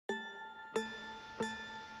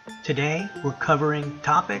Today we're covering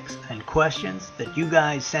topics and questions that you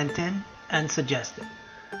guys sent in and suggested.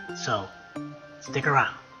 So stick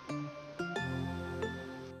around.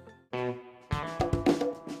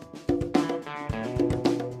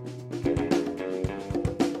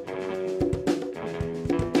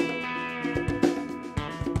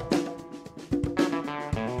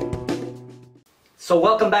 So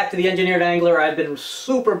welcome back to the Engineered Angler. I've been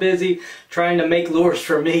super busy trying to make lures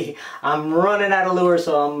for me. I'm running out of lures,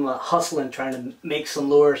 so I'm hustling trying to make some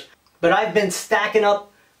lures. But I've been stacking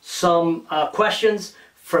up some questions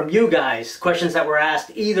from you guys, questions that were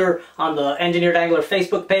asked either on the Engineered Angler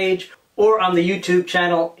Facebook page or on the YouTube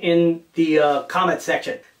channel in the comment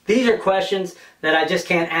section. These are questions that I just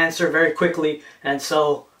can't answer very quickly, and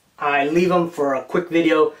so I leave them for a quick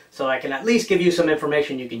video so I can at least give you some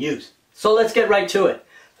information you can use. So let's get right to it.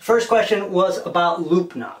 The first question was about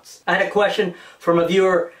loop knots. I had a question from a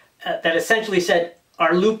viewer that essentially said,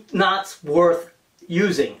 are loop knots worth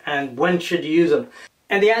using and when should you use them?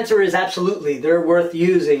 And the answer is absolutely, they're worth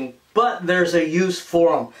using, but there's a use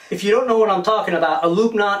for them. If you don't know what I'm talking about, a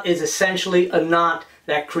loop knot is essentially a knot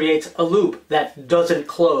that creates a loop that doesn't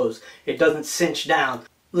close. It doesn't cinch down.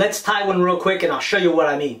 Let's tie one real quick and I'll show you what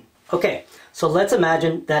I mean. Okay, so let's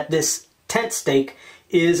imagine that this tent stake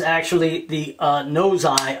is actually the nose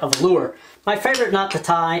eye of a lure. My favorite knot to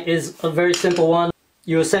tie is a very simple one.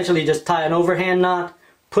 You essentially just tie an overhand knot,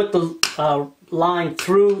 put the line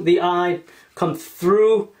through the eye, come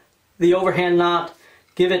through the overhand knot,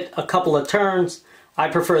 give it a couple of turns. I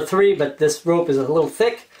prefer 3, but this rope is a little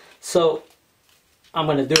thick, so I'm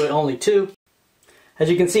going to do it only 2. As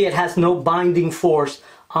you can see, it has no binding force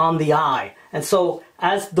on the eye, and so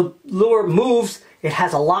as the lure moves, it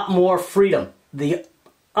has a lot more freedom. The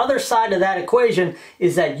other side of that equation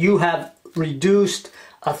is that you have reduced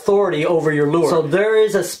authority over your lure. So there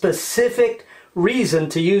is a specific reason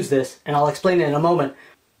to use this, and I'll explain it in a moment.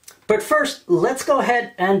 But first, let's go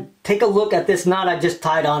ahead and take a look at this knot I just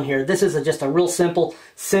tied on here. This is just a real simple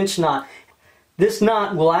cinch knot. This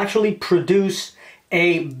knot will actually produce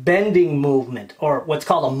a bending movement, or what's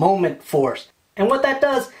called a moment force. And what that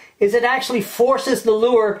does is it actually forces the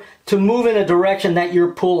lure to move in a direction that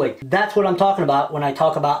you're pulling. That's what I'm talking about when I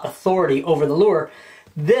talk about authority over the lure.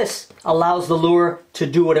 This allows the lure to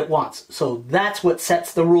do what it wants. So that's what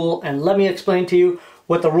sets the rule, and let me explain to you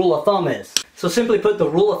what the rule of thumb is. So simply put, the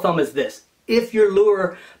rule of thumb is this. If your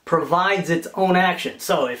lure provides its own action,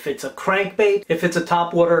 so if it's a crankbait, if it's a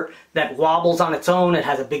topwater that wobbles on its own, it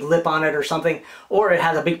has a big lip on it or something, or it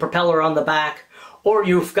has a big propeller on the back, or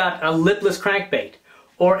you've got a lipless crankbait,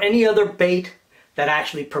 or any other bait that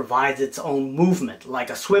actually provides its own movement,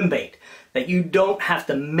 like a swim bait, that you don't have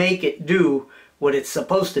to make it do what it's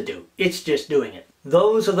supposed to do. It's just doing it.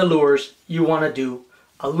 Those are the lures you want to do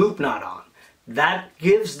a loop knot on. That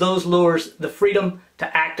gives those lures the freedom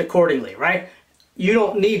to act accordingly, right? You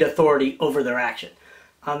don't need authority over their action.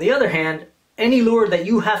 On the other hand, any lure that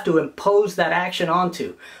you have to impose that action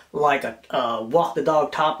onto, like a walk the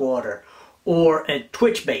dog topwater, or a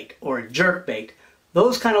twitch bait, or a jerk bait,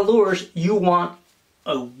 those kind of lures you want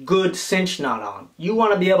a good cinch knot on. You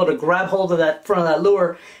want to be able to grab hold of that front of that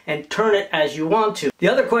lure and turn it as you want to. The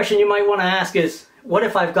other question you might want to ask is, what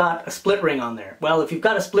if I've got a split ring on there? Well, if you've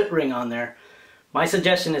got a split ring on there, my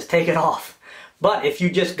suggestion is take it off. But if you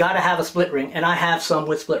just got to have a split ring, and I have some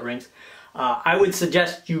with split rings, I would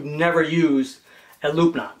suggest you never use a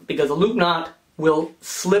loop knot, because a loop knot will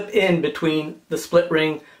slip in between the split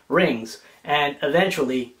ring rings and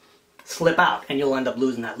eventually slip out, and you'll end up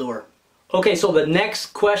losing that lure. Okay, so the next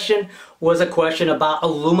question was a question about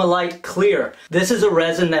Alumilite Clear. This is a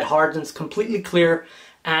resin that hardens completely clear,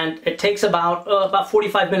 and it takes about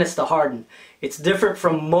 45 minutes to harden. It's different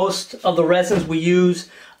from most of the resins we use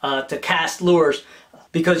to cast lures,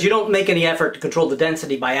 because you don't make any effort to control the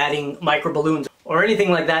density by adding micro balloons or anything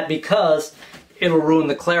like that, because it'll ruin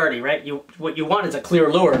the clarity, right? What you want is a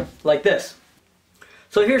clear lure like this.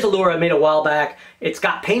 So here's a lure I made a while back. It's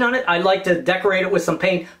got paint on it. I like to decorate it with some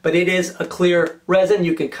paint, but it is a clear resin.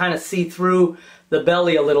 You can kind of see through the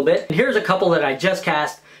belly a little bit. And here's a couple that I just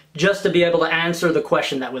cast just to be able to answer the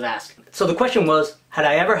question that was asked. So the question was, had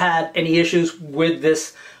I ever had any issues with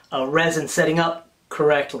this resin setting up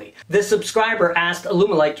correctly? This subscriber asked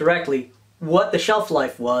Alumilite directly what the shelf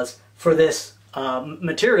life was for this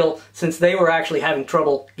material, since they were actually having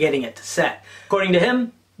trouble getting it to set. According to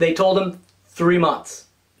him, they told him 3 months.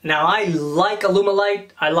 Now, I like Alumilite,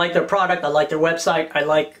 I like their product, I like their website, I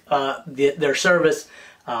like their service,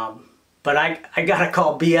 but I gotta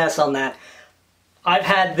call BS on that. I've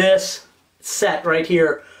had this set right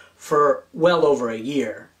here for well over a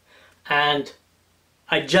year, and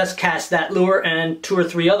I just cast that lure and 2 or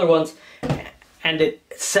 3 other ones, and it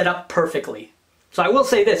set up perfectly. So I will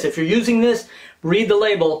say this, if you're using this, read the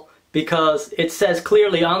label, because it says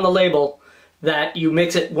clearly on the label that you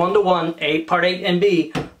mix it 1:1, part 8 and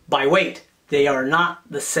B, by weight. They are not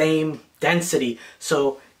the same density.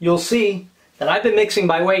 So you'll see that I've been mixing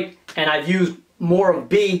by weight, and I've used more of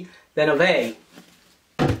B than of A.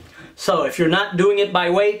 So if you're not doing it by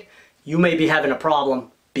weight, you may be having a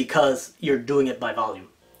problem because you're doing it by volume.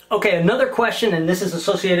 Okay, another question, and this is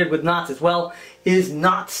associated with knots as well, is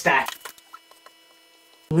knot stacking.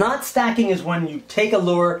 Knot stacking is when you take a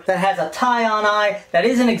lure that has a tie-on eye that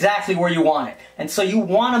isn't exactly where you want it. And so you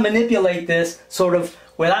want to manipulate this sort of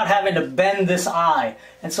without having to bend this eye.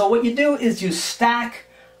 And so what you do is you stack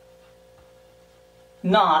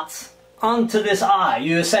knots onto this eye.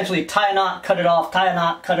 You essentially tie a knot, cut it off, tie a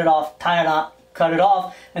knot, cut it off, tie a knot, cut it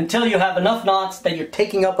off, until you have enough knots that you're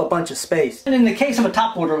taking up a bunch of space. And in the case of a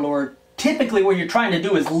topwater lure, typically what you're trying to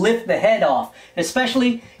do is lift the head off,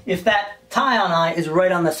 especially if that tie-on eye is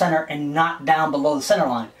right on the center and not down below the center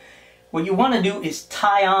line. What you want to do is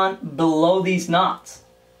tie on below these knots.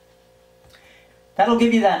 That'll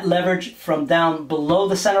give you that leverage from down below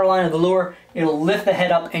the center line of the lure. It'll lift the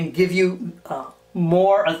head up and give you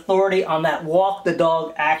more authority on that walk the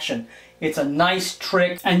dog action. It's a nice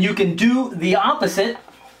trick, and you can do the opposite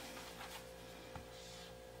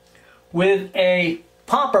with a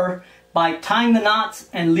popper by tying the knots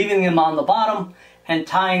and leaving them on the bottom and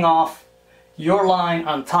tying off your line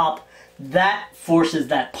on top. That forces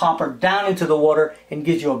that popper down into the water and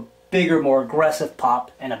gives you a bigger, more aggressive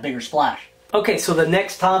pop and a bigger splash. Okay, so the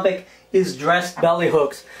next topic is dressed belly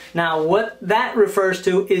hooks. Now what that refers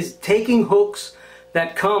to is taking hooks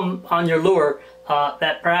that come on your lure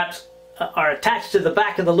that perhaps are attached to the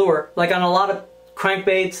back of the lure, like on a lot of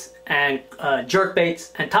crankbaits and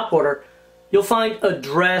jerkbaits and topwater. You'll find a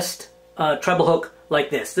dressed treble hook like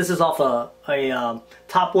this. This is off a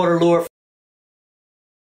topwater lure.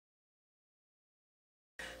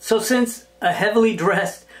 So since a heavily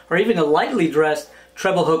dressed or even a lightly dressed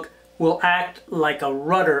treble hook will act like a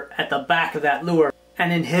rudder at the back of that lure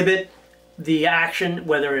and inhibit the action,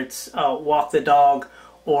 whether it's walk the dog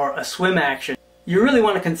or a swim action, you really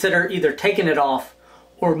want to consider either taking it off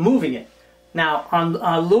or moving it. Now on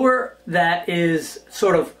a lure that is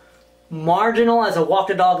sort of marginal as a walk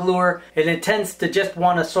the dog lure, it intends to just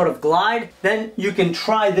want to sort of glide, then you can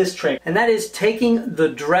try this trick, and that is taking the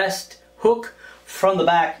dressed hook from the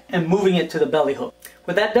back and moving it to the belly hook.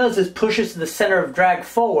 What that does is pushes the center of drag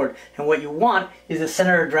forward, and what you want is the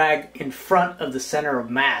center of drag in front of the center of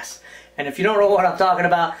mass. And if you don't know what I'm talking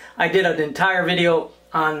about, I did an entire video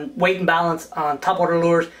on weight and balance on topwater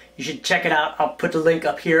lures. You should check it out. I'll put the link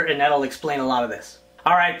up here, and that'll explain a lot of this.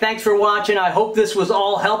 Alright, thanks for watching. I hope this was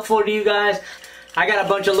all helpful to you guys. I got a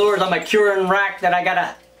bunch of lures on my curing rack that I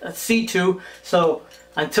gotta see to. So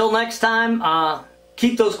until next time,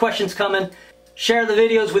 keep those questions coming. Share the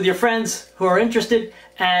videos with your friends who are interested.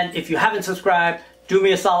 And if you haven't subscribed, do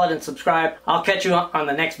me a solid and subscribe. I'll catch you on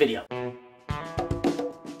the next video.